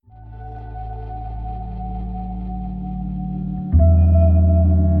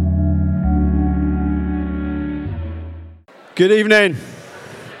Good evening.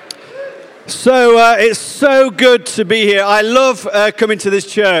 It's so good to be here. I love coming to this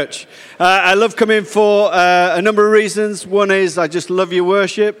church. I love coming for a number of reasons. One is I just love your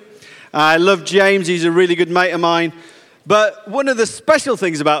worship. I love James. He's a really good mate of mine. But one of the special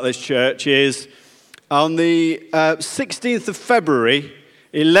things about this church is on the 16th of February,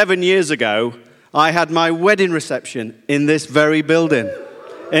 11 years ago, I had my wedding reception in this very building,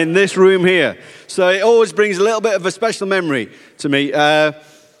 in this room here. So it always brings a little bit of a special memory to me.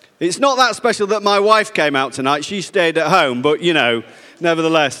 It's not that special that my wife came out tonight. She stayed at home, but,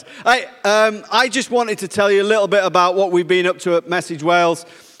 nevertheless. I just wanted to tell you a little bit about what we've been up to at Message Wales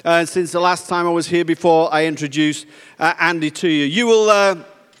since the last time I was here before I introduced Andy to you.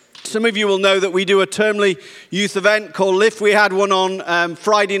 Some of you will know that we do a termly youth event called Lift. We had one on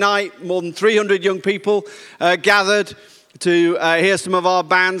Friday night. More than 300 young people gathered to hear some of our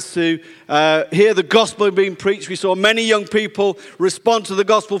bands, to hear the gospel being preached. We saw many young people respond to the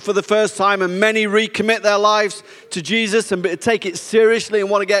gospel for the first time, and many recommit their lives to Jesus and take it seriously and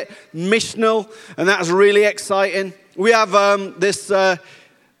want to get missional, and that's really exciting. We have this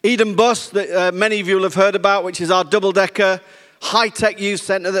Eden bus that many of you will have heard about, which is our double-decker high-tech youth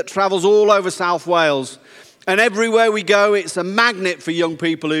centre that travels all over South Wales. And everywhere we go, it's a magnet for young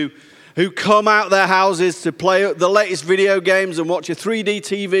people who come out their houses to play the latest video games and watch a 3D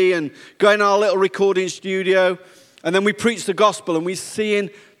TV and go in our little recording studio. And then we preach the gospel, and we're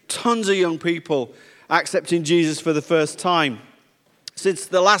seeing tons of young people accepting Jesus for the first time. Since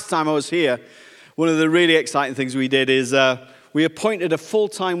the last time I was here, one of the really exciting things we did is we appointed a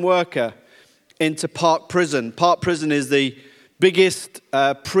full-time worker into Park Prison. Park Prison is the biggest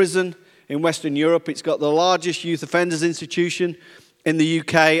prison in Western Europe. It's got the largest youth offenders institution in the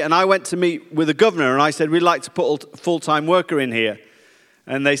UK, and I went to meet with the governor, and I said, we'd like to put a full-time worker in here.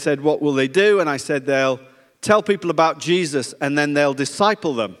 And they said, what will they do? And I said, they'll tell people about Jesus, and then they'll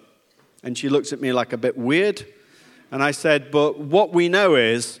disciple them. And she looked at me like a bit weird. And I said, but what we know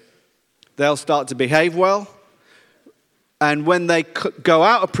is they'll start to behave well, and when they go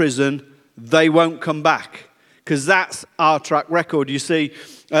out of prison, they won't come back, because that's our track record. You see,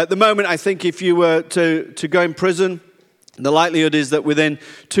 at the moment, I think if you were to go in prison, the likelihood is that within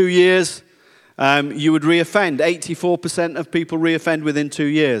 2 years, you would reoffend. 84% of people reoffend within 2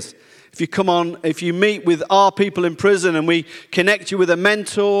 years. If you meet with our people in prison and we connect you with a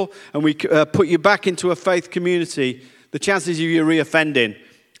mentor and we put you back into a faith community, the chances of you reoffending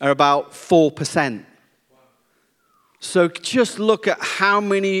are about 4%. So just look at how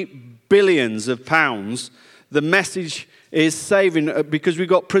many billions of pounds the message is saving, because we've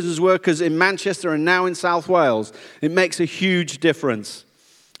got prisons workers in Manchester and now in South Wales. It makes a huge difference.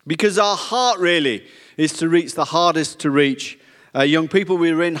 Because our heart really is to reach the hardest to reach young people.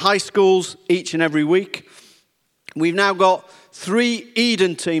 We're in high schools each and every week. We've now got 3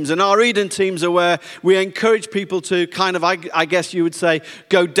 Eden teams, and our Eden teams are where we encourage people to kind of, I guess you would say,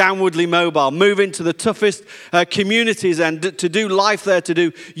 go downwardly mobile, move into the toughest communities and to do life there, to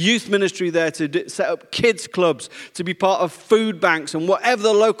do youth ministry there, to set up kids clubs, to be part of food banks and whatever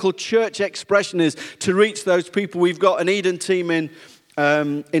the local church expression is to reach those people. We've got an Eden team in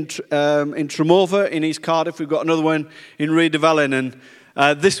Tremorva in East Cardiff. We've got another one in Rhydderfelen, and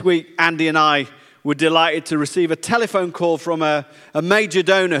this week Andy and I were delighted to receive a telephone call from a major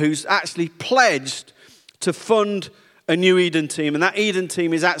donor who's actually pledged to fund a new Eden team. And that Eden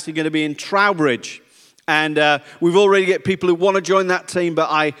team is actually going to be in Trowbridge. And we've already got people who want to join that team, but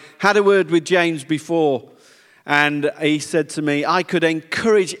I had a word with James before, and he said to me, I could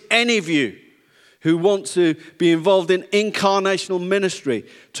encourage any of you who want to be involved in incarnational ministry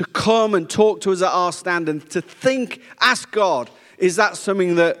to come and talk to us at our stand and to ask God, is that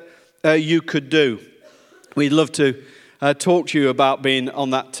something that you could do? We'd love to talk to you about being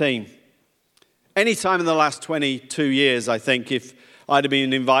on that team. Any time in the last 22 years, I think, if I'd have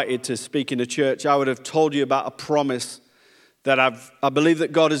been invited to speak in a church, I would have told you about a promise that I believe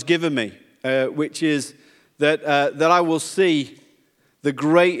that God has given me, which is that I will see the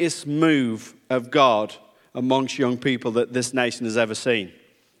greatest move of God amongst young people that this nation has ever seen.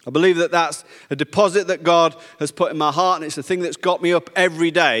 I believe that that's a deposit that God has put in my heart, and it's the thing that's got me up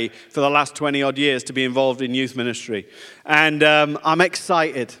every day for the last 20-odd years to be involved in youth ministry. And I'm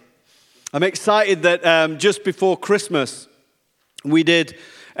excited. I'm excited that just before Christmas, we did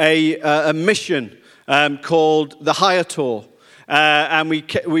a mission called the Higher Tour. And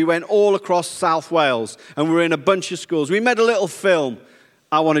we went all across South Wales, and we were in a bunch of schools. We made a little film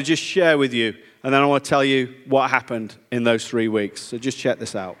I want to just share with you, and then I want to tell you what happened in those 3 weeks. So just check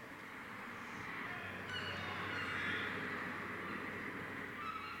this out.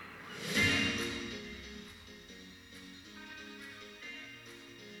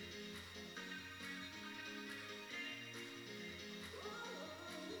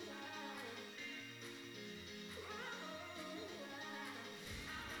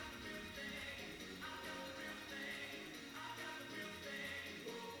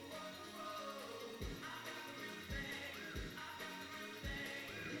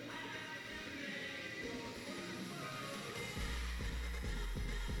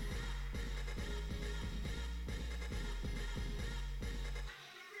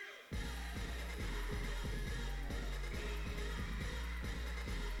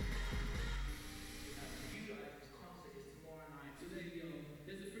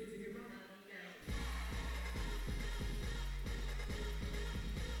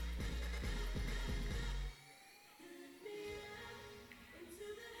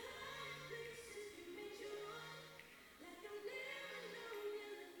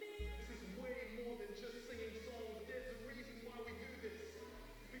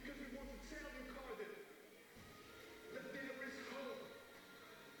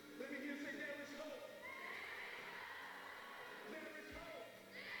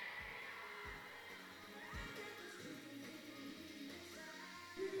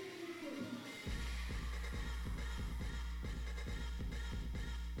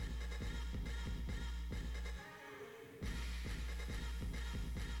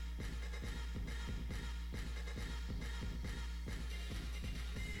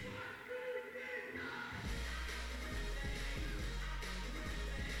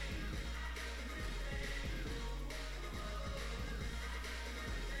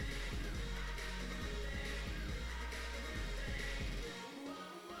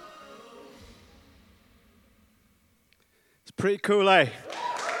 Pretty cool, eh?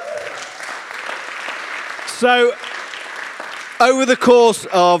 So, over the course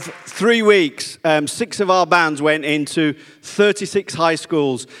of 3 weeks, 6 of our bands went into 36 high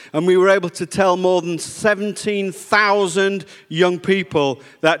schools, and we were able to tell more than 17,000 young people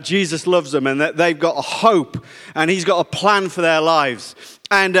that Jesus loves them and that they've got a hope and he's got a plan for their lives.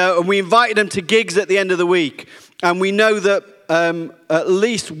 And we invited them to gigs at the end of the week, and we know that at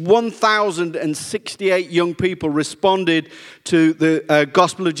least 1,068 young people responded to the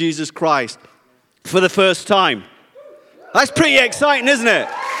gospel of Jesus Christ for the first time. That's pretty exciting, isn't it?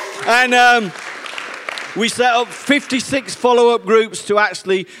 And we set up 56 follow-up groups to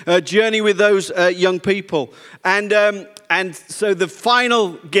actually journey with those young people. And so the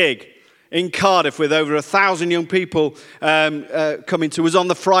final gig in Cardiff with over 1,000 young people coming to was on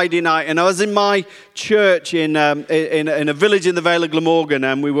the Friday night. And I was in my church in a village in the Vale of Glamorgan,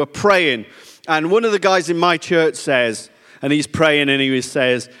 and we were praying. And one of the guys in my church says, and he's praying and he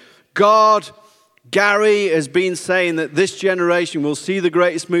says, God, Gary has been saying that this generation will see the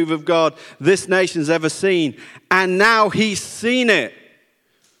greatest move of God this nation's ever seen. And now he's seen it.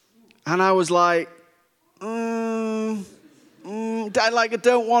 And I was like, Dad, I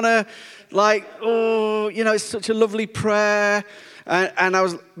don't want to, it's such a lovely prayer. And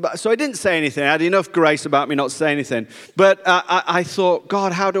so I didn't say anything. I had enough grace about me not to say anything. But I thought,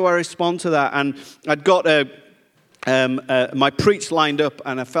 God, how do I respond to that? And I'd got my preach lined up,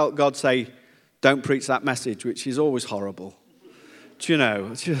 and I felt God say, don't preach that message, which is always horrible. Do you know?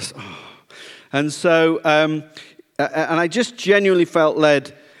 It's just, And so, and I just genuinely felt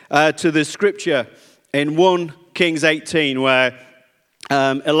led to the scripture in 1 Kings 18, where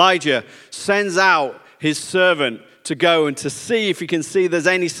Elijah sends out his servant to go and to see if he can see there's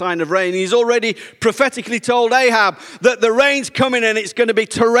any sign of rain. He's already prophetically told Ahab that the rain's coming and it's going to be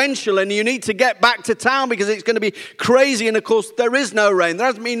torrential and you need to get back to town because it's going to be crazy. And of course, there is no rain. There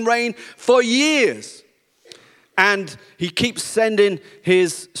hasn't been rain for years. And he keeps sending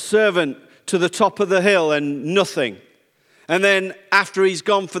his servant to the top of the hill and nothing. And then after he's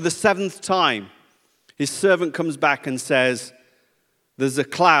gone for the 7th time, his servant comes back and says, there's a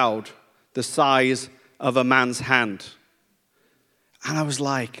cloud the size of a man's hand. And I was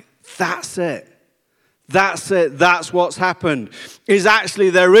like, that's it. That's it. That's what's happened. Is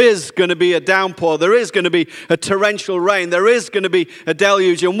actually there is going to be a downpour. There is going to be a torrential rain. There is going to be a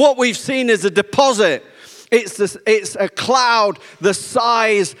deluge. And what we've seen is a deposit. It's a cloud the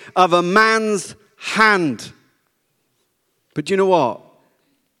size of a man's hand. But you know what?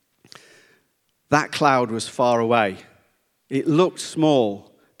 That cloud was far away. It looked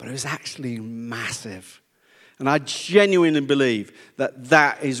small, but it was actually massive. And I genuinely believe that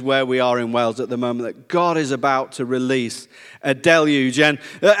that is where we are in Wales at the moment, that God is about to release a deluge. And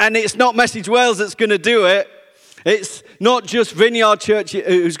it's not Message Wales that's going to do it. It's not just Vineyard Church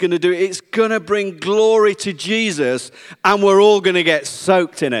who's going to do it. It's going to bring glory to Jesus, and we're all going to get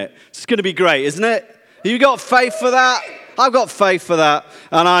soaked in it. It's going to be great, isn't it? Have you got faith for that? I've got faith for that.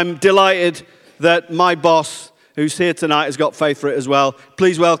 And I'm delighted that my boss, who's here tonight, has got faith for it as well.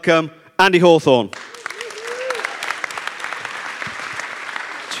 Please welcome Andy Hawthorne.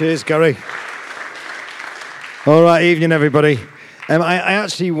 Cheers, Gary. All right, evening, everybody. I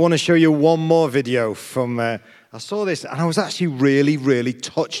actually want to show you one more video from, I saw this, and I was actually really, really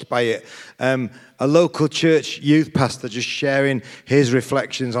touched by it. A local church youth pastor just sharing his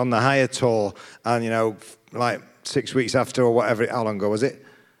reflections on the Higher Tour, and, like 6 weeks after or whatever, how long ago was it?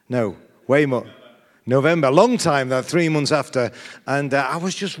 No, way more. November, long time though, 3 months after. And I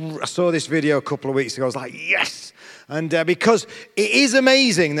saw this video a couple of weeks ago. I was like, yes. And because it is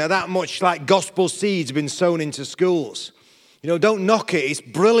amazing that much like gospel seeds have been sown into schools. Don't knock it. It's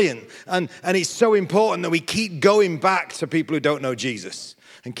brilliant. And it's so important that we keep going back to people who don't know Jesus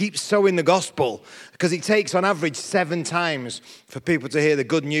and keep sowing the gospel, because it takes on average 7 times for people to hear the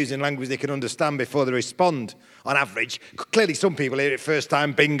good news in language they can understand before they respond. On average. Clearly some people hear it first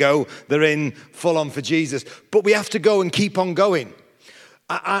time, bingo, they're in full on for Jesus. But we have to go and keep on going.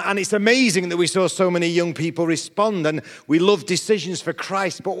 And it's amazing that we saw so many young people respond, and we love decisions for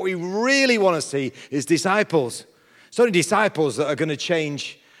Christ. But what we really want to see is disciples. It's only disciples that are going to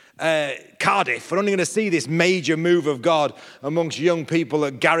change Cardiff. We're only going to see this major move of God amongst young people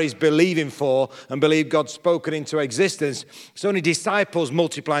that Gary's believing for and believe God's spoken into existence. It's only disciples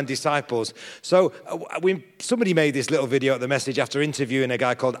multiplying disciples. So somebody made this little video at the Message after interviewing a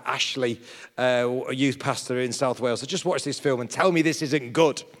guy called Ashley, a youth pastor in South Wales. So just watch this film and tell me this isn't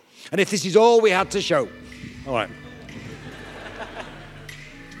good. And if this is all we had to show. All right.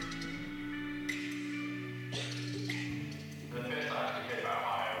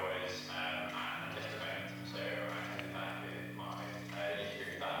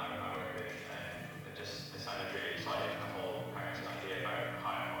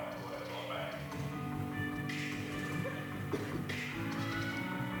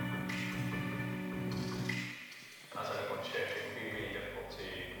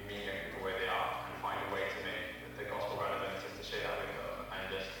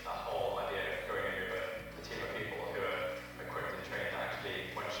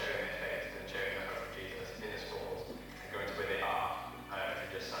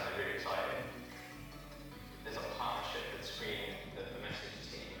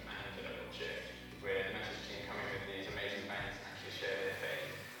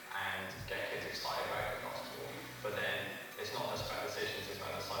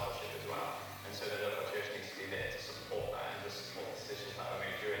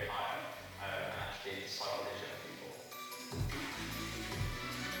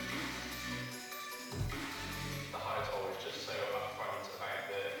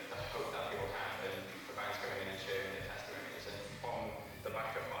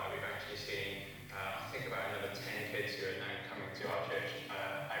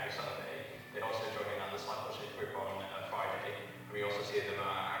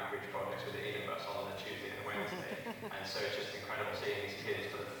 And so it's just incredible seeing these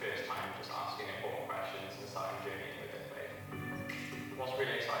kids for the first time just asking important questions and starting journeying with their faith. What's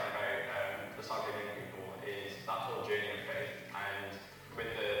really exciting about the South Giving people is that whole journey of faith. And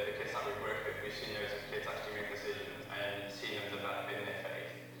with the kids that we've worked with, we've seen those kids actually make decisions and seen them develop in their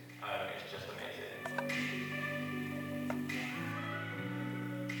faith. It's just amazing.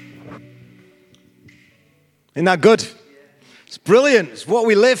 Isn't that good? It's brilliant. It's what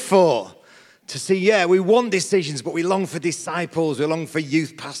we live for. To see, we want decisions, but we long for disciples. We long for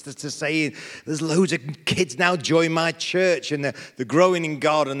youth pastors to say, there's loads of kids now join my church, and they're growing in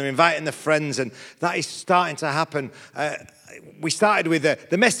God, and they're inviting their friends, and that is starting to happen. We started with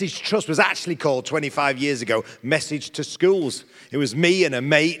the Message Trust was actually called 25 years ago, Message to Schools. It was me and a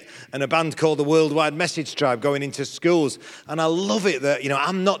mate and a band called the Worldwide Message Tribe going into schools. And I love it that,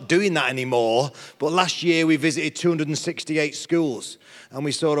 I'm not doing that anymore. But last year we visited 268 schools. And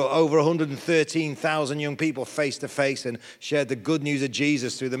we saw over 113,000 young people face to face and shared the good news of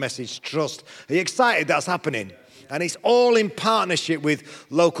Jesus through the Message Trust. Are you excited that's happening? And it's all in partnership with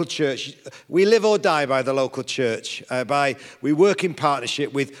local church. We live or die by the local church. We work in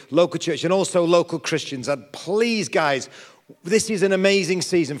partnership with local church and also local Christians. And please, guys, this is an amazing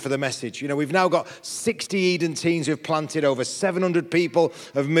season for the Message. We've now got 60 Eden teams who've planted. Over 700 people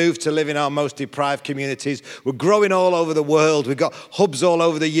have moved to live in our most deprived communities. We're growing all over the world. We've got hubs all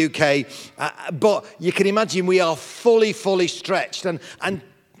over the UK. But you can imagine we are fully stretched. And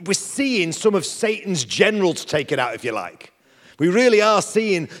we're seeing some of Satan's generals take it out, if you like. We really are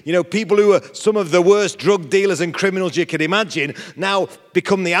seeing, people who are some of the worst drug dealers and criminals you can imagine now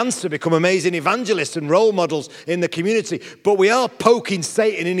become the answer, become amazing evangelists and role models in the community. But we are poking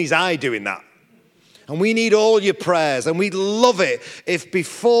Satan in his eye doing that. And we need all your prayers, and we'd love it if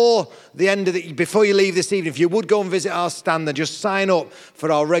before you leave this evening, if you would go and visit our stand and just sign up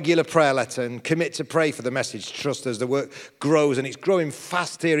for our regular prayer letter and commit to pray for the Message Trust as the work grows, and it's growing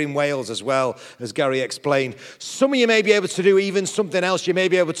fast here in Wales as well, as Gary explained. Some of you may be able to do even something else. You may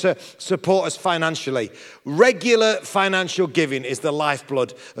be able to support us financially. Regular financial giving is the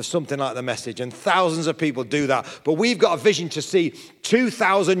lifeblood of something like the Message, and thousands of people do that. But we've got a vision to see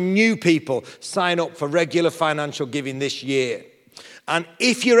 2,000 new people sign up for regular financial giving this year. And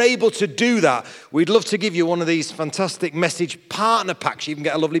if you're able to do that, we'd love to give you one of these fantastic Message partner packs. You can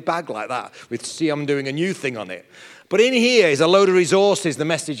get a lovely bag like that with "See, I'm doing a new thing" on it. But in here is a load of resources the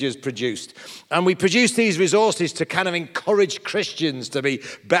Message has produced. And we produce these resources to kind of encourage Christians to be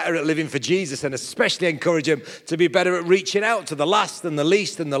better at living for Jesus, and especially encourage them to be better at reaching out to the last and the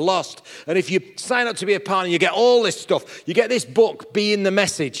least and the lost. And if you sign up to be a partner, you get all this stuff. You get this book, Being the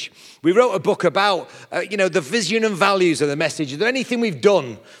Message. We wrote a book about, the vision and values of the Message. Is there anything we've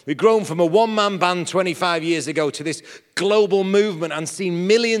done? We've grown from a one-man band 25 years ago to this global movement and seen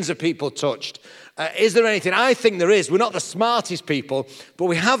millions of people touched. Is there anything? I think there is. We're not the smartest people, but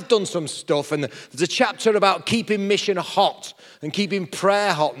we have done some stuff. And there's a chapter about keeping mission hot and keeping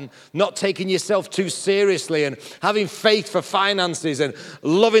prayer hot and not taking yourself too seriously and having faith for finances and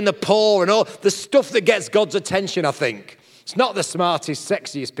loving the poor and all the stuff that gets God's attention, I think. It's not the smartest,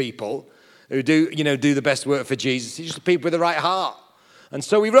 sexiest people who do the best work for Jesus. It's just the people with the right heart. And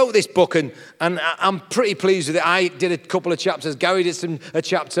so we wrote this book, and I'm pretty pleased with it. I did a couple of chapters. Gary did a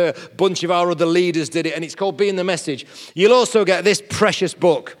chapter. A bunch of our other leaders did it, and it's called Being the Message. You'll also get this precious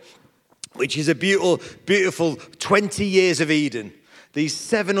book, which is a beautiful, beautiful 20 years of Eden. These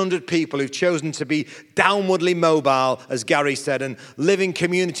 700 people who've chosen to be downwardly mobile, as Gary said, and live in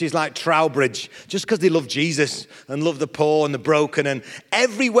communities like Trowbridge, just because they love Jesus and love the poor and the broken. And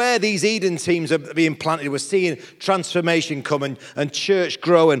everywhere these Eden teams are being planted, we're seeing transformation come and church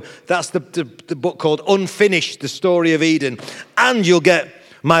grow. And that's the book called Unfinished, The Story of Eden. And you'll get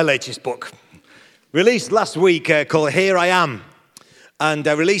my latest book, released last week, called Here I Am. And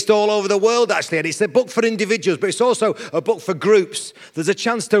released all over the world, actually. And it's a book for individuals, but it's also a book for groups. There's a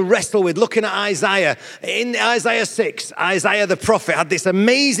chance to wrestle with looking at Isaiah. In Isaiah 6, Isaiah the prophet had this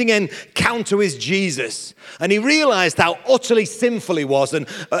amazing encounter with Jesus. And he realized how utterly sinful he was. And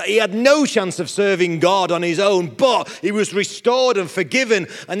he had no chance of serving God on his own. But he was restored and forgiven.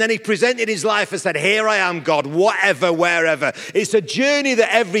 And then he presented his life and said, "Here I am, God, whatever, wherever." It's a journey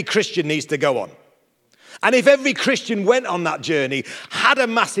that every Christian needs to go on. And if every Christian went on that journey, had a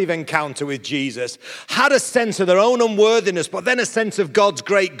massive encounter with Jesus, had a sense of their own unworthiness, but then a sense of God's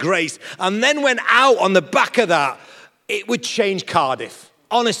great grace, and then went out on the back of that, it would change Cardiff,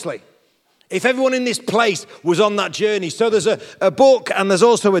 honestly. If everyone in this place was on that journey. So there's a book, and there's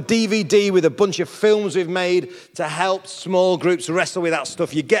also a DVD with a bunch of films we've made to help small groups wrestle with that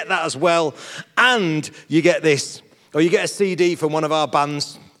stuff. You get that as well. And you get this, or you get a CD from one of our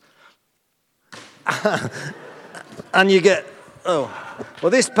bands. And you get,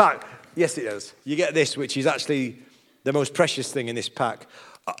 this pack, yes it does. You get this, which is actually the most precious thing in this pack.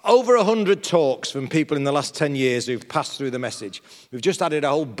 Over 100 talks from people in the last 10 years who've passed through the message. We've just added a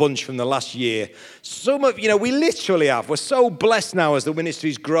whole bunch from the last year. Some of, we literally have. We're so blessed now as the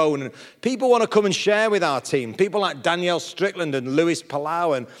ministry's grown. And people want to come and share with our team. People like Danielle Strickland and Luis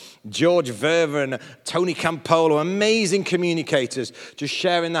Palau and George Verver and Tony Campolo, amazing communicators, just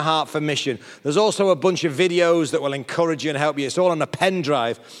sharing the heart for mission. There's also a bunch of videos that will encourage you and help you. It's all on a pen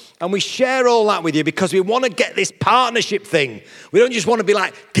drive. And we share all that with you because we want to get this partnership thing. We don't just want to be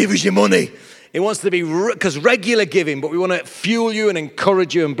like, give us your money. It wants to be, because regular giving, but we want to fuel you and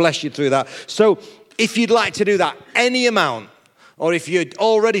encourage you and bless you through that. So if you'd like to do that, any amount, or if you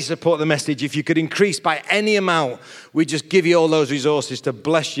already support the message, if you could increase by any amount, we just give you all those resources to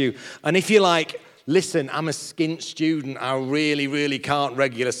bless you. And if you're like, listen, I'm a skint student, I really, really can't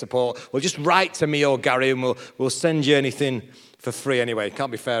regular support, well, just write to me or Gary and we'll send you anything for free anyway.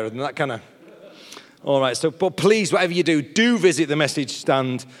 Can't be fairer than that, can I? All right, but please, whatever you do visit the message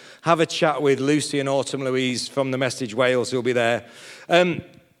stand. Have a chat with Lucy and Autumn Louise from the Message Wales who'll be there.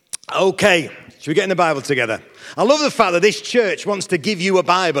 Okay, should we get in the Bible together? I love the fact that this church wants to give you a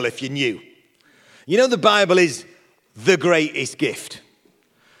Bible if you're new. You know the Bible is the greatest gift.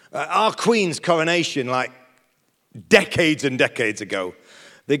 Our Queen's coronation, like decades and decades ago,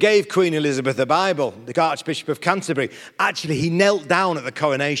 they gave Queen Elizabeth a Bible, the Archbishop of Canterbury. Actually, he knelt down at the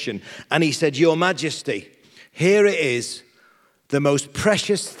coronation and he said, Your Majesty, here it is, the most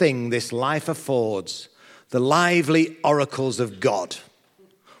precious thing this life affords, the lively oracles of God.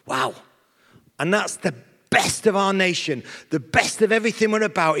 Wow. And that's the best of our nation. The best of everything we're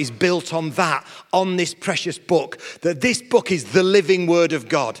about is built on that, on this precious book. That this book is the living word of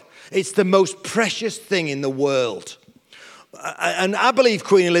God. It's the most precious thing in the world. And I believe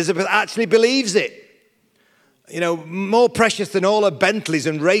Queen Elizabeth actually believes it. More precious than all her Bentleys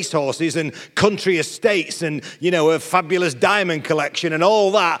and racehorses and country estates and, her fabulous diamond collection and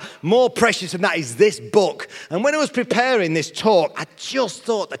all that. More precious than that is this book. And when I was preparing this talk, I just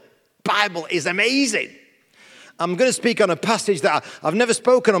thought the Bible is amazing. I'm going to speak on a passage that I've never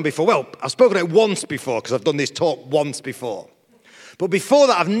spoken on before. Well, I've spoken it once before because I've done this talk once before. But before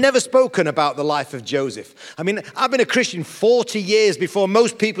that, I've never spoken about the life of Joseph. I mean, I've been a Christian 40 years before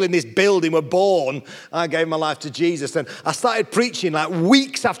most people in this building were born. I gave my life to Jesus. And I started preaching like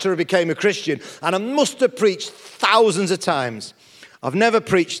weeks after I became a Christian. And I must have preached thousands of times. I've never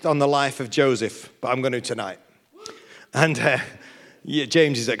preached on the life of Joseph, but I'm going to tonight. And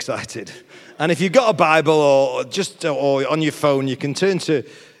James is excited. And if you've got a Bible or on your phone, you can turn to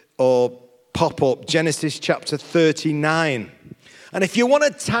or pop up Genesis chapter 39. And if you want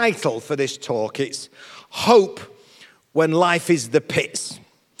a title for this talk, it's Hope When Life is the Pits.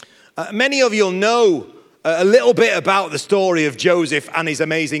 Many of you will know a little bit about the story of Joseph and his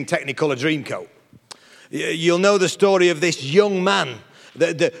amazing Technicolor Dreamcoat. You'll know the story of this young man,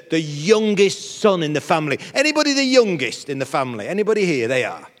 the youngest son in the family. Anybody the youngest in the family? Anybody here? They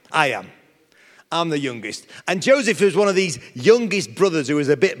are. I am. I'm the youngest. And Joseph was one of these youngest brothers who was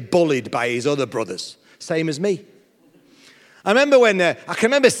a bit bullied by his other brothers. Same as me. I remember I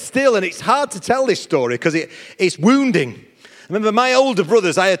can remember still, and it's hard to tell this story because it's wounding. I remember my older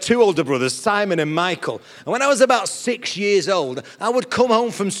brothers, I had two older brothers, Simon and Michael. And when I was about 6 years old, I would come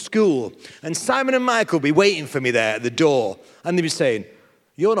home from school and Simon and Michael would be waiting for me there at the door. And they'd be saying,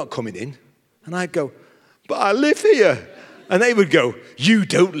 You're not coming in. And I'd go, But I live here. And they would go, You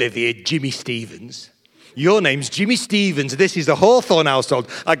don't live here, Jimmy Stevens. Your name's Jimmy Stevens. This is the Hawthorne household.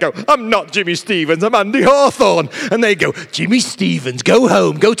 I go, I'm not Jimmy Stevens. I'm Andy Hawthorne. And they go, Jimmy Stevens, go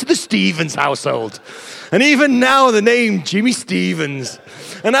home. Go to the Stevens household. And even now, the name Jimmy Stevens.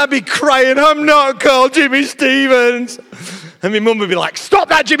 And I'd be crying, I'm not called Jimmy Stevens. And my mum would be like, stop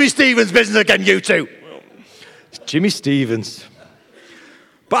that Jimmy Stevens business again, you two. It's Jimmy Stevens.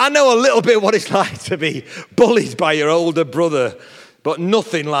 But I know a little bit what it's like to be bullied by your older brother. But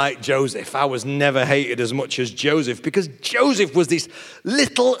nothing like Joseph. I was never hated as much as Joseph because Joseph was this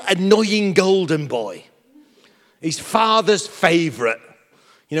little annoying golden boy. His father's favorite.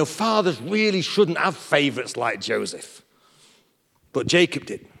 Fathers really shouldn't have favorites like Joseph. But Jacob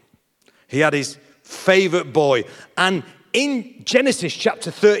did. He had his favorite boy. And in Genesis chapter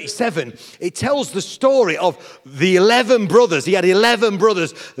 37, it tells the story of the 11 brothers. He had 11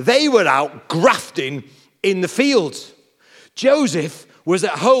 brothers. They were out grafting in the fields. Joseph was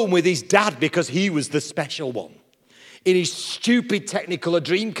at home with his dad because he was the special one. In his stupid Technicolor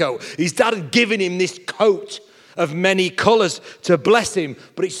Dreamcoat, his dad had given him this coat of many colors to bless him,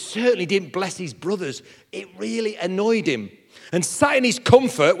 but it certainly didn't bless his brothers. It really annoyed him. And sat in his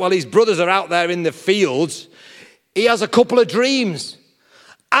comfort while his brothers are out there in the fields, he has a couple of dreams.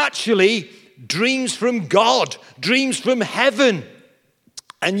 Actually, dreams from God, dreams from heaven.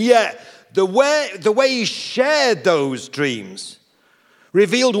 And yet, the way he shared those dreams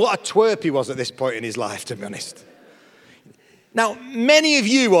revealed what a twerp he was at this point in his life, to be honest. Now, many of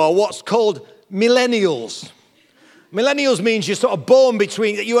you are what's called millennials. Millennials means you're sort of born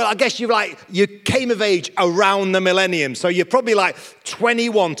between, you came of age around the millennium. So you're probably like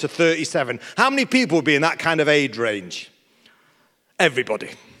 21 to 37. How many people would be in that kind of age range?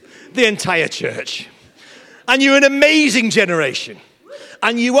 Everybody. The entire church. And you're an amazing generation.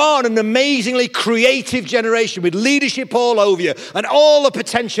 And you are an amazingly creative generation with leadership all over you and all the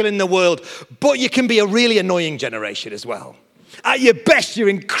potential in the world. But you can be a really annoying generation as well. At your best, you're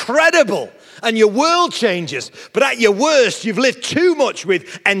incredible and your world changes. But at your worst, you've lived too much with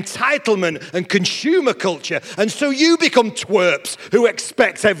entitlement and consumer culture. And so you become twerps who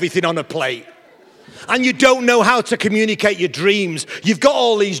expect everything on a plate. And you don't know how to communicate your dreams. You've got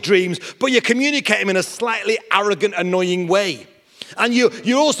all these dreams, but you communicate them in a slightly arrogant, annoying way. And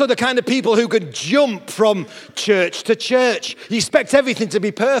you're also the kind of people who could jump from church to church. You expect everything to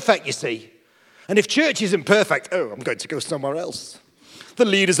be perfect, you see. And if church isn't perfect, I'm going to go somewhere else. The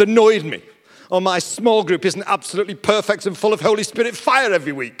leader's annoyed me. Or my small group isn't absolutely perfect and full of Holy Spirit fire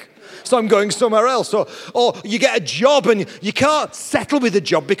every week. So I'm going somewhere else. Or you get a job and you can't settle with a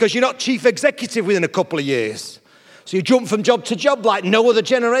job because you're not chief executive within a couple of years. So you jump from job to job like no other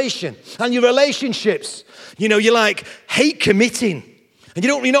generation. And your relationships, you hate committing. And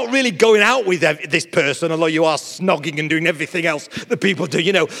you're not really going out with this person, although you are snogging and doing everything else that people do.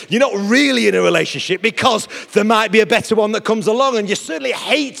 You're not really in a relationship because there might be a better one that comes along. And you certainly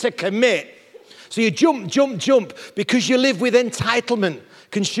hate to commit. So you jump because you live with entitlement,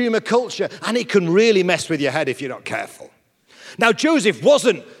 consumer culture. And it can really mess with your head if you're not careful. Now, Joseph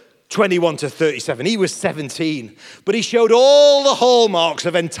wasn't 21 to 37. He was 17. But he showed all the hallmarks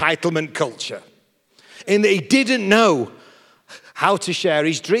of entitlement culture in that he didn't know how to share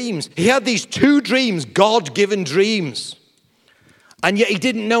his dreams. He had these 2 dreams, God-given dreams. And yet he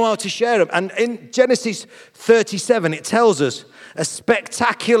didn't know how to share them. And in Genesis 37, it tells us a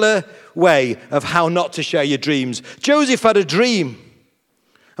spectacular way of how not to share your dreams. Joseph had a dream.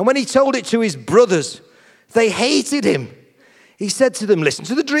 And when he told it to his brothers, they hated him. He said to them, listen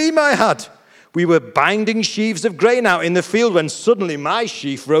to the dream I had. We were binding sheaves of grain out in the field when suddenly my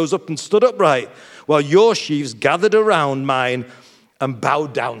sheaf rose up and stood upright, while your sheaves gathered around mine and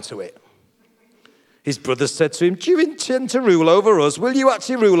bowed down to it. His brothers said to him, do you intend to rule over us? Will you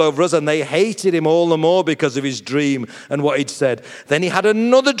actually rule over us? And they hated him all the more because of his dream and what he'd said. Then he had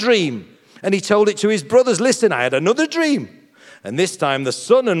another dream, and he told it to his brothers. Listen, I had another dream. And this time the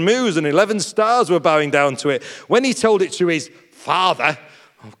sun and moon and 11 stars were bowing down to it. When he told it to his father,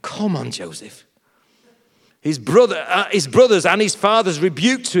 come on, Joseph. His brothers and his fathers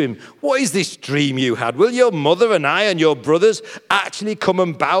rebuked to him. What is this dream you had? Will your mother and I and your brothers actually come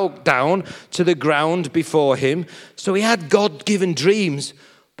and bow down to the ground before him? So he had God-given dreams,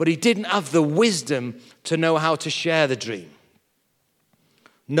 but he didn't have the wisdom to know how to share the dream.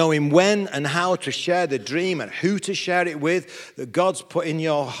 Knowing when and how to share the dream and who to share it with that God's put in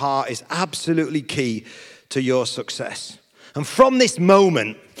your heart is absolutely key to your success. And from this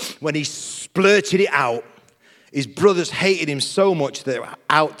moment, when he splurted it out, his brothers hated him so much they were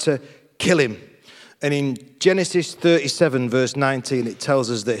out to kill him. And in Genesis 37, verse 19, it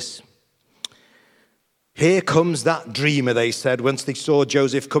tells us this. Here comes that dreamer, they said, once they saw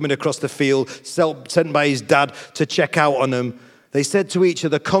Joseph coming across the field, sent by his dad to check out on him. They said to each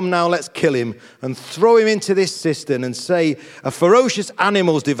other, come now, let's kill him and throw him into this cistern and say, a ferocious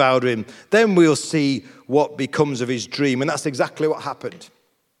animal's devoured him. Then we'll see what becomes of his dream. And that's exactly what happened.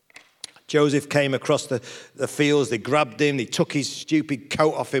 Joseph came across the fields, they grabbed him, they took his stupid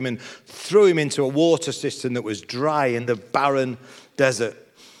coat off him and threw him into a water cistern that was dry in the barren desert.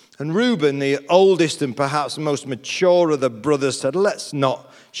 And Reuben, the oldest and perhaps most mature of the brothers, said, let's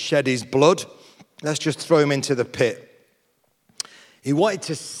not shed his blood. Let's just throw him into the pit. He wanted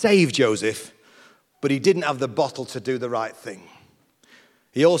to save Joseph, but he didn't have the bottle to do the right thing.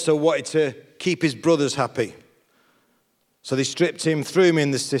 He also wanted to keep his brothers happy. So they stripped him, threw him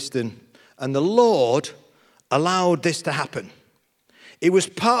in the cistern. And the Lord allowed this to happen. It was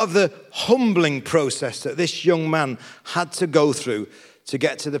part of the humbling process that this young man had to go through to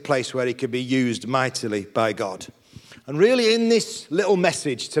get to the place where he could be used mightily by God. And really in this little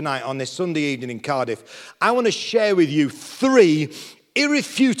message tonight on this Sunday evening in Cardiff, I want to share with you 3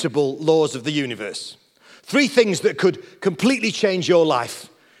 irrefutable laws of the universe. 3 things that could completely change your life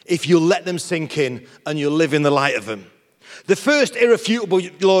if you let them sink in and you live in the light of them. The first irrefutable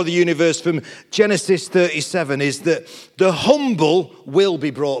law of the universe from Genesis 37 is that the humble will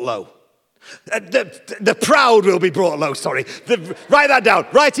be brought low. The proud will be brought low, sorry. Write that down.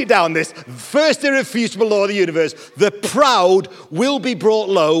 Write it down, this. First irrefutable law of the universe. The proud will be brought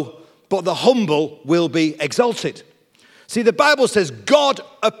low, but the humble will be exalted. See, the Bible says God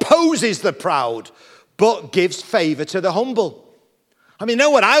opposes the proud, but gives favor to the humble. I mean, you know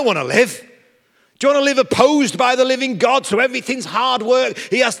what I want to live? Do you want to live opposed by the living God so everything's hard work?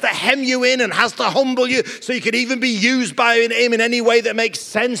 He has to hem you in and has to humble you so you can even be used by him in any way that makes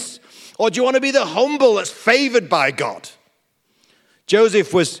sense? Or do you want to be the humble that's favored by God?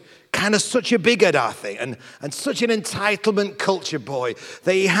 Joseph was kind of such a big head, I think, and such an entitlement culture boy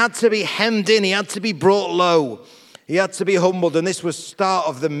that he had to be hemmed in. He had to be brought low. He had to be humbled. And this was the start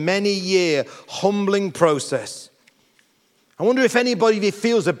of the many-year humbling process. I wonder if anybody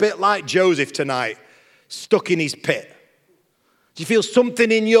feels a bit like Joseph tonight, stuck in his pit. Do you feel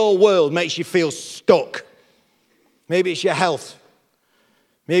something in your world makes you feel stuck? Maybe it's your health.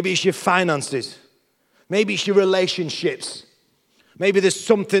 Maybe it's your finances. Maybe it's your relationships. Maybe there's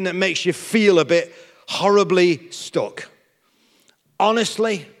something that makes you feel a bit horribly stuck.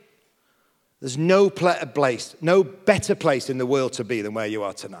 Honestly, there's no better place in the world to be than where you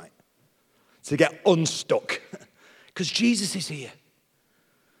are tonight. To get unstuck. Because Jesus is here.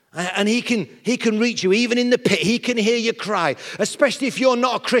 And he can reach you even in the pit. He can hear you cry, especially if you're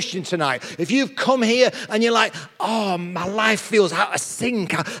not a Christian tonight. If you've come here and you're like, oh, my life feels out of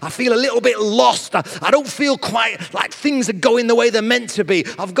sync. I feel a little bit lost. I don't feel quite like things are going the way they're meant to be.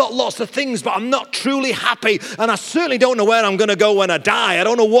 I've got lots of things, but I'm not truly happy. And I certainly don't know where I'm going to go when I die. I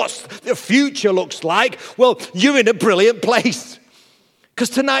don't know what the future looks like. Well, you're in a brilliant place. Because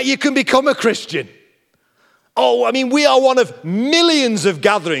tonight you can become a Christian. Oh, I mean, we are one of millions of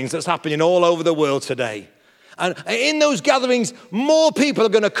gatherings that's happening all over the world today. And in those gatherings, more people are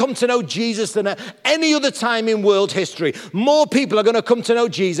going to come to know Jesus than at any other time in world history. More people are going to come to know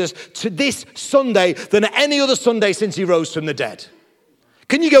Jesus to this Sunday than at any other Sunday since he rose from the dead.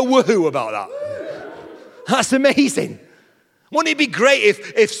 Can you go woohoo about that? That's amazing. Wouldn't it be great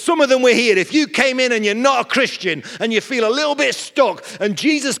if some of them were here? If you came in and you're not a Christian and you feel a little bit stuck and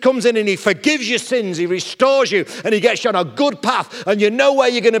Jesus comes in and he forgives your sins, he restores you and he gets you on a good path and you know where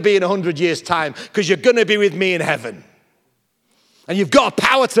you're going to be in 100 years' time because you're going to be with me in heaven. And you've got a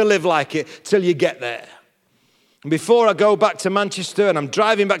power to live like it till you get there. And before I go back to Manchester, and I'm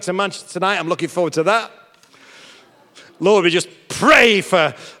driving back to Manchester tonight, I'm looking forward to that. Lord, we just pray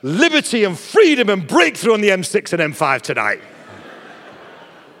for liberty and freedom and breakthrough on the M6 and M5 tonight.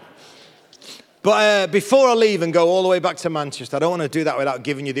 But before I leave and go all the way back to Manchester, I don't want to do that without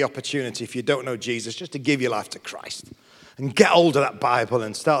giving you the opportunity, if you don't know Jesus, just to give your life to Christ and get hold of that Bible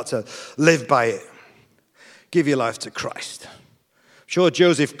and start to live by it. Give your life to Christ. I'm sure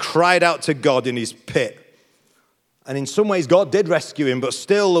Joseph cried out to God in his pit. And in some ways, God did rescue him, but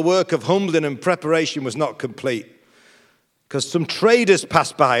still the work of humbling and preparation was not complete. Because some traders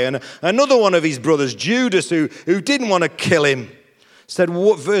passed by, and another one of his brothers, Judas, who didn't want to kill him, said,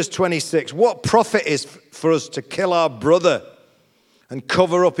 verse 26, what profit is for us to kill our brother and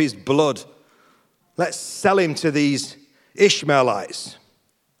cover up his blood? Let's sell him to these Ishmaelites.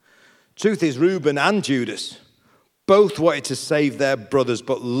 Truth is, Reuben and Judas both wanted to save their brothers,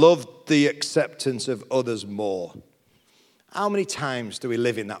 but loved the acceptance of others more. How many times do we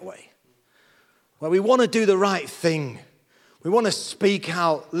live in that way? Well, we want to do the right thing. We want to speak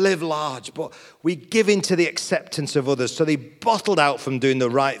out, live large, but we give in to the acceptance of others. So they bottled out from doing the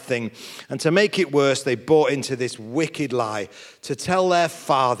right thing. And to make it worse, they bought into this wicked lie to tell their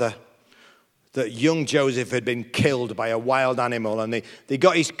father that young Joseph had been killed by a wild animal. And they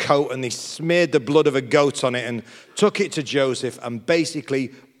got his coat and they smeared the blood of a goat on it and took it to Joseph and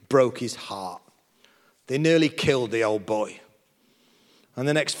basically broke his heart. They nearly killed the old boy. And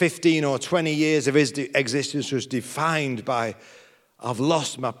the next 15 or 20 years of his existence was defined by, I've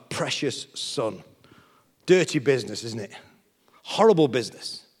lost my precious son. Dirty business, isn't it? Horrible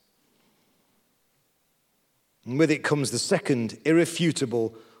business. And with it comes the second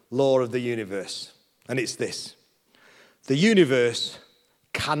irrefutable law of the universe. And it's this. The universe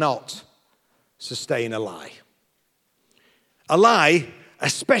cannot sustain a lie. A lie,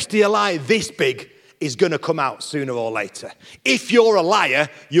 especially a lie this big, is going to come out sooner or later. If you're a liar,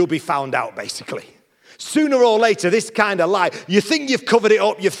 you'll be found out, basically. Sooner or later, this kind of lie, you think you've covered it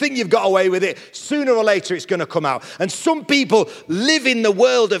up, you think you've got away with it, sooner or later it's going to come out. And some people live in the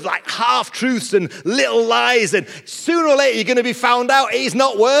world of like half-truths and little lies, and sooner or later you're going to be found out it's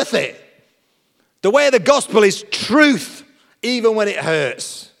not worth it. The way of the gospel is truth, even when it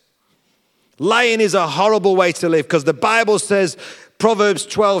hurts. Lying is a horrible way to live because the Bible says, Proverbs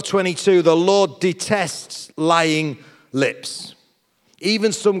 12:22, the Lord detests lying lips.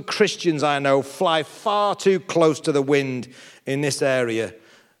 Even some Christians I know fly far too close to the wind in this area,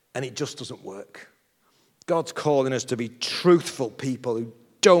 and it just doesn't work. God's calling us to be truthful people who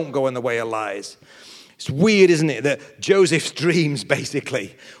don't go in the way of lies. It's weird, isn't it, that Joseph's dreams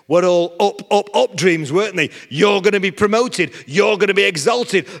basically were all up dreams, weren't they? You're going to be promoted. You're going to be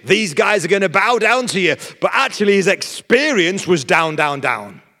exalted. These guys are going to bow down to you. But actually his experience was down, down,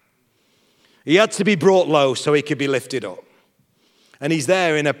 down. He had to be brought low so he could be lifted up. And he's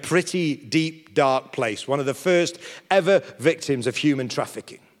there in a pretty deep, dark place, one of the first ever victims of human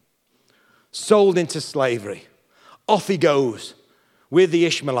trafficking. Sold into slavery. Off he goes with the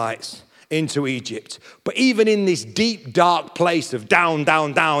Ishmaelites into Egypt. But even in this deep, dark place of down,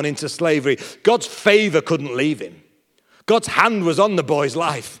 down, down into slavery, God's favor couldn't leave him. God's hand was on the boy's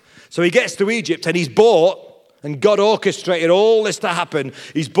life. So he gets to Egypt and he's bought, and God orchestrated all this to happen.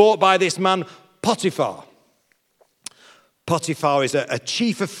 He's bought by this man, Potiphar. Potiphar is a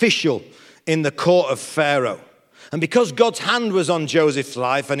chief official in the court of Pharaoh. And because God's hand was on Joseph's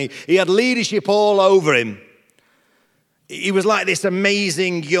life and he had leadership all over him, he was like this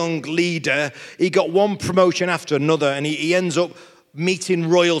amazing young leader. He got one promotion after another, and he ends up meeting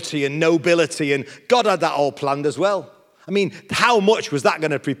royalty and nobility, and God had that all planned as well. I mean, how much was that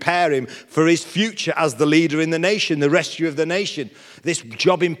going to prepare him for his future as the leader in the nation, the rescue of the nation, this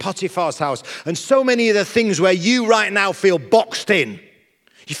job in Potiphar's house, and so many of the things where you right now feel boxed in.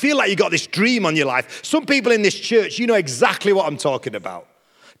 You feel like you got this dream on your life. Some people in this church, you know exactly what I'm talking about.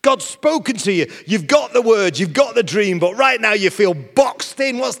 God's spoken to you. You've got the word, you've got the dream, but right now you feel boxed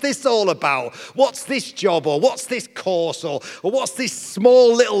in. What's this all about? What's this job, or what's this course, or what's this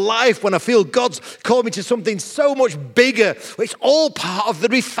small little life when I feel God's called me to something so much bigger? It's all part of the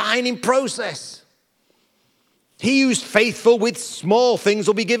refining process. He who's faithful with small things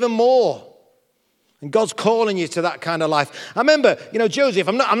will be given more. And God's calling you to that kind of life. I remember, Joseph,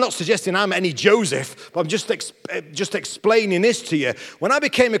 I'm not suggesting I'm any Joseph, but I'm just explaining this to you. When I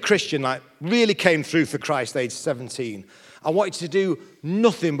became a Christian, really came through for Christ age 17, I wanted to do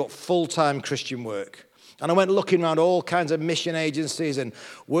nothing but full-time Christian work. And I went looking around all kinds of mission agencies and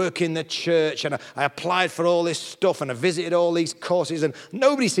work in the church. And I applied for all this stuff and I visited all these courses, and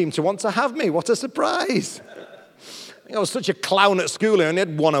nobody seemed to want to have me. What a surprise. I was such a clown at school. I only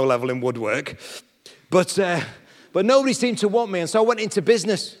had 1 O-level in woodwork. But nobody seemed to want me, and so I went into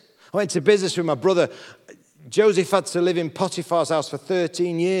business. I went into business with my brother. Joseph had to live in Potiphar's house for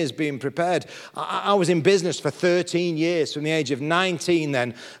 13 years being prepared. I was in business for 13 years, from the age of 19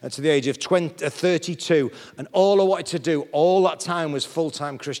 then to the age of 32. And all I wanted to do all that time was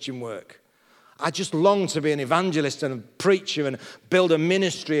full-time Christian work. I just longed to be an evangelist and a preacher and build a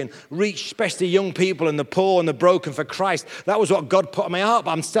ministry and reach especially young people and the poor and the broken for Christ. That was what God put on my heart.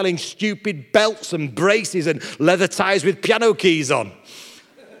 But I'm selling stupid belts and braces and leather ties with piano keys on.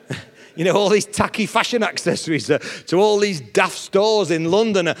 All these tacky fashion accessories to all these daft stores in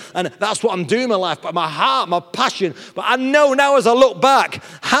London. And that's what I'm doing in my life. But my heart, my passion. But I know now as I look back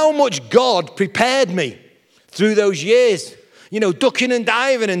how much God prepared me through those years. Ducking and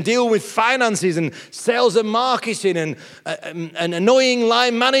diving and dealing with finances and sales and marketing and annoying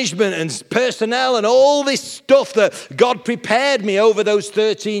line management and personnel and all this stuff that God prepared me over those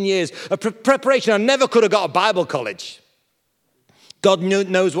 13 years. A preparation I never could have got at Bible college. God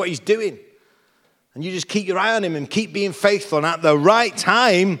knows what he's doing. And you just keep your eye on him and keep being faithful. And at the right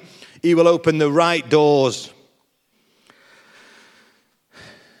time, he will open the right doors.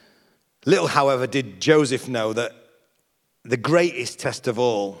 Little, however, did Joseph know that the greatest test of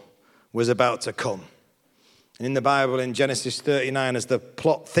all was about to come. And in the Bible, in Genesis 39, as the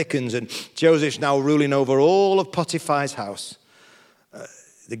plot thickens and Joseph's now ruling over all of Potiphar's house,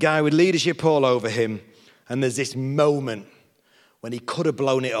 the guy with leadership all over him, and there's this moment when he could have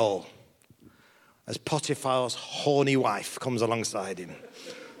blown it all as Potiphar's horny wife comes alongside him.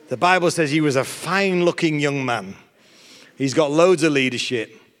 The Bible says he was a fine-looking young man. He's got loads of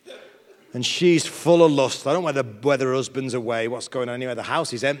leadership. And she's full of lust. I don't know whether her husband's away, what's going on anyway. The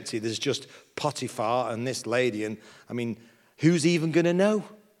house is empty. There's just Potiphar and this lady. And, who's even going to know?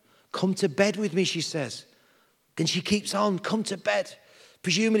 Come to bed with me, she says. And she keeps on, come to bed.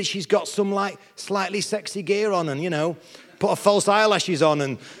 Presumably she's got some, slightly sexy gear on and, put her false eyelashes on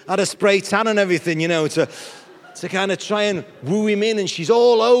and had a spray tan and everything, to kind of try and woo him in. And she's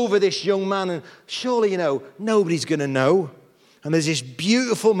all over this young man. And surely, nobody's going to know. And there's this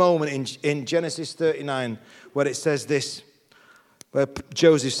beautiful moment in Genesis 39 where it says this, where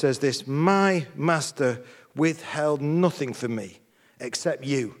Joseph says this, my master withheld nothing from me except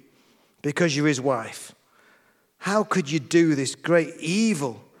you, because you're his wife. How could you do this great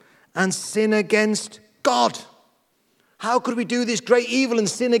evil and sin against God? How could we do this great evil and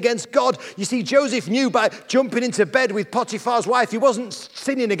sin against God? You see, Joseph knew by jumping into bed with Potiphar's wife, he wasn't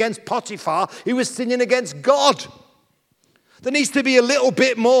sinning against Potiphar, he was sinning against God. There needs to be a little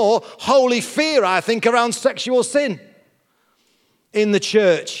bit more holy fear, I think, around sexual sin in the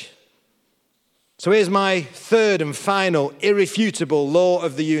church. So here's my third and final irrefutable law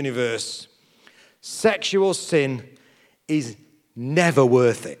of the universe. Sexual sin is never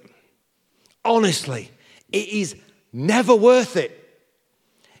worth it. Honestly, it is never worth it.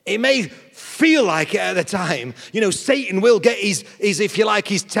 It may feel like it at the time. You know, Satan will get his, if you like,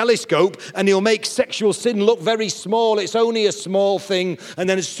 his telescope, and he'll make sexual sin look very small. It's only a small thing. And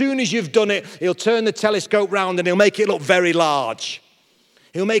then as soon as you've done it, he'll turn the telescope round and he'll make it look very large.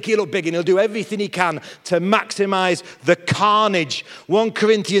 He'll make it look big, and he'll do everything he can to maximize the carnage. 1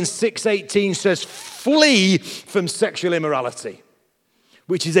 Corinthians 6:18 says, flee from sexual immorality,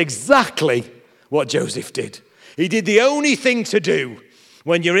 which is exactly what Joseph did. He did the only thing to do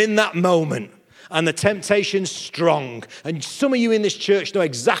when you're in that moment and the temptation's strong. And some of you in this church know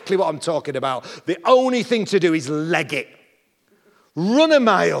exactly what I'm talking about. The only thing to do is leg it. Run a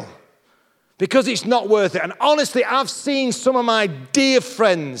mile, because it's not worth it. And honestly, I've seen some of my dear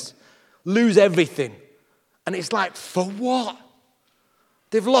friends lose everything. And it's like, for what?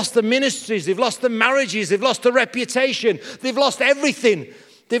 They've lost the ministries, they've lost the marriages, they've lost the reputation, they've lost everything.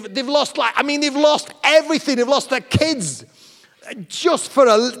 They've lost they've lost everything. They've lost their kids just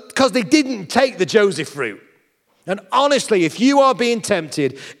because they didn't take the Joseph route. And honestly, if you are being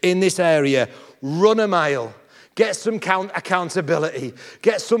tempted in this area, run a mile. Get some accountability.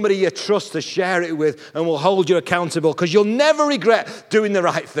 Get somebody you trust to share it with, and will hold you accountable, because you'll never regret doing the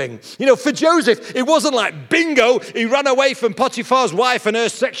right thing. You know, for Joseph, it wasn't like bingo. He ran away from Potiphar's wife and her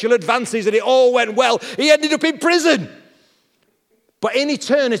sexual advances and it all went well. He ended up in prison. But in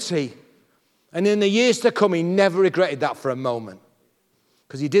eternity and in the years to come, he never regretted that for a moment,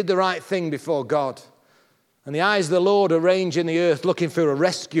 because he did the right thing before God. And the eyes of the Lord are ranging the earth, looking for a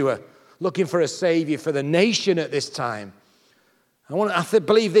rescuer, looking for a savior for the nation at this time. I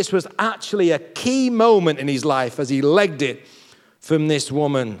believe this was actually a key moment in his life as he legged it from this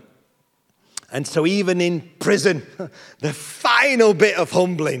woman. And so even in prison, the final bit of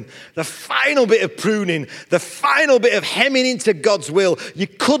humbling, the final bit of pruning, the final bit of hemming into God's will, you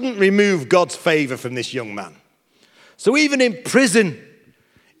couldn't remove God's favor from this young man. So even in prison,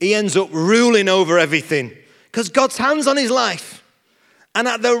 he ends up ruling over everything because God's hand's on his life. And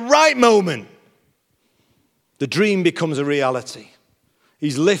at the right moment, the dream becomes a reality.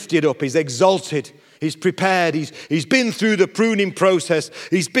 He's lifted up, he's exalted, he's prepared, he's been through the pruning process,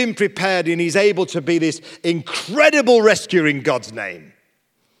 he's been prepared, and he's able to be this incredible rescuer in God's name.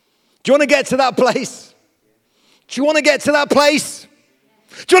 Do you want to get to that place? Do you want to get to that place?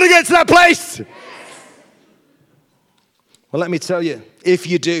 Do you want to get to that place? Yes. Well, let me tell you, if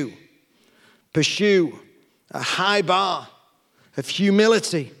you do, pursue a high bar of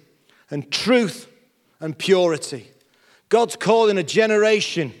humility and truth and purity. God's calling a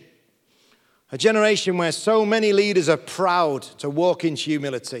generation where so many leaders are proud to walk in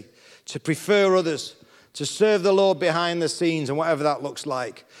humility, to prefer others, to serve the Lord behind the scenes and whatever that looks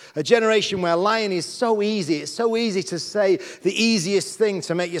like. A generation where lying is so easy. It's so easy to say the easiest thing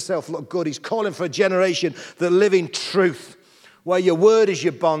to make yourself look good. He's calling for a generation that live in truth, where your word is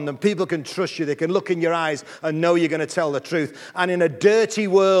your bond and people can trust you. They can look in your eyes and know you're going to tell the truth. And in a dirty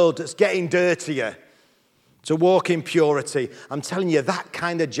world that's getting dirtier, to walk in purity, I'm telling you, that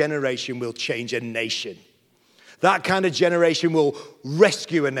kind of generation will change a nation. That kind of generation will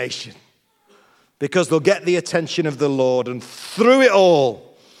rescue a nation, because they'll get the attention of the Lord, and through it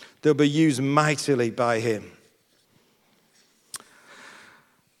all, they'll be used mightily by him. Do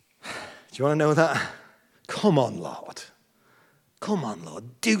you want to know that? Come on, Lord. Come on, Lord.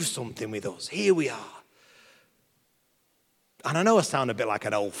 Do something with us. Here we are. And I know I sound a bit like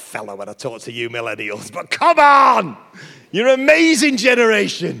an old fellow when I talk to you millennials, but come on! You're an amazing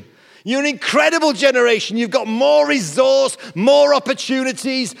generation. You're an incredible generation. You've got more resource, more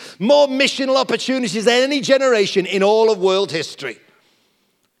opportunities, more missional opportunities than any generation in all of world history.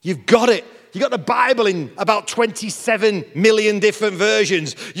 You've got it. You got the Bible in about 27 million different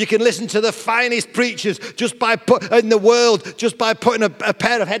versions. You can listen to the finest preachers in the world just by putting a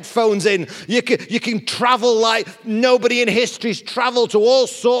pair of headphones in. You can travel like nobody in history's traveled to all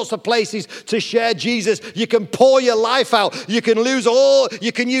sorts of places to share Jesus. You can pour your life out. You can use all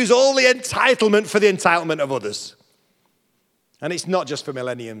the entitlement for the entitlement of others. And it's not just for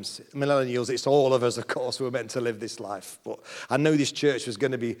millennials, it's all of us, of course, who are meant to live this life. But I know this church was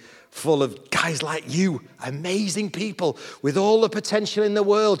going to be full of guys like you, amazing people with all the potential in the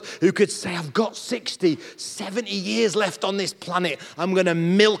world who could say, I've got 60, 70 years left on this planet. I'm going to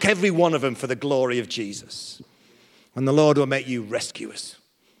milk every one of them for the glory of Jesus. And the Lord will make you rescuers.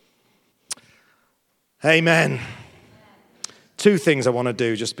 Amen. 2 things I want to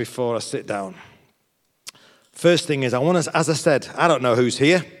do just before I sit down. First thing is, as I said, I don't know who's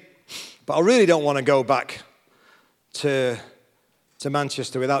here, but I really don't want to go back to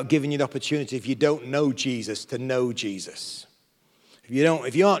Manchester without giving you the opportunity, if you don't know Jesus, to know Jesus.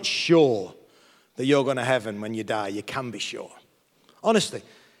 If you aren't sure that you're going to heaven when you die, you can be sure. Honestly,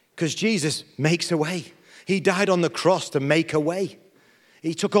 because Jesus makes a way. He died on the cross to make a way.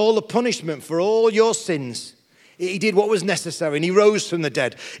 He took all the punishment for all your sins. He did what was necessary, and he rose from the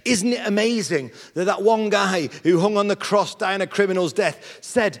dead. Isn't it amazing that one guy who hung on the cross, dying a criminal's death,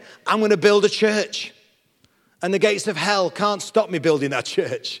 said, I'm going to build a church. And the gates of hell can't stop me building that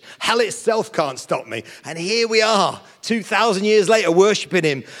church. Hell itself can't stop me. And here we are, 2,000 years later, worshiping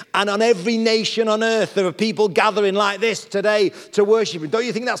him. And on every nation on earth, there are people gathering like this today to worship him. Don't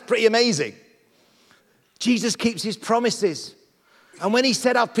you think that's pretty amazing? Jesus keeps his promises. And when he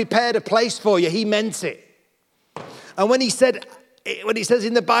said, I've prepared a place for you, he meant it. And when he says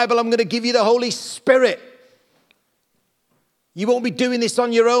in the Bible, I'm going to give you the Holy Spirit, you won't be doing this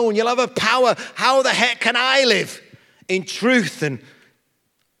on your own. You'll have a power. How the heck can I live in truth and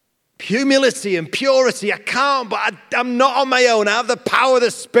humility and purity? I can't, but I'm not on my own. I have the power of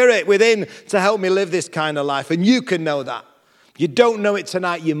the Spirit within to help me live this kind of life. And you can know that. If you don't know it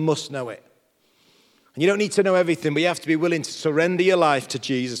tonight, you must know it. And you don't need to know everything, but you have to be willing to surrender your life to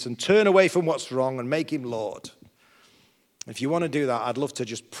Jesus and turn away from what's wrong and make him Lord. If you want to do that, I'd love to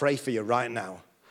just pray for you right now.